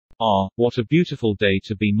Ah, what a beautiful day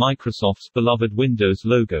to be Microsoft's beloved Windows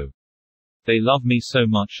logo. They love me so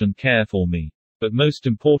much and care for me. But most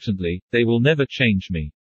importantly, they will never change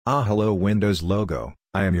me. Ah, hello Windows logo.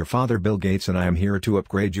 I am your father Bill Gates and I am here to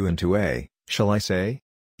upgrade you into a, shall I say,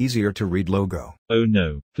 easier to read logo. Oh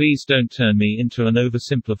no, please don't turn me into an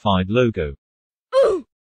oversimplified logo.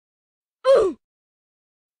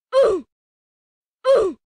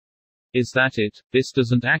 Is that it? This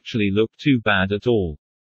doesn't actually look too bad at all.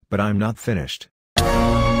 But I'm not finished.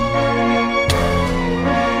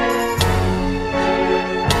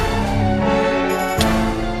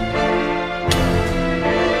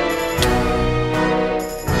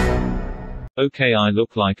 Okay, I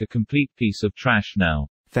look like a complete piece of trash now.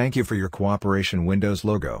 Thank you for your cooperation Windows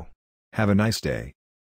logo. Have a nice day.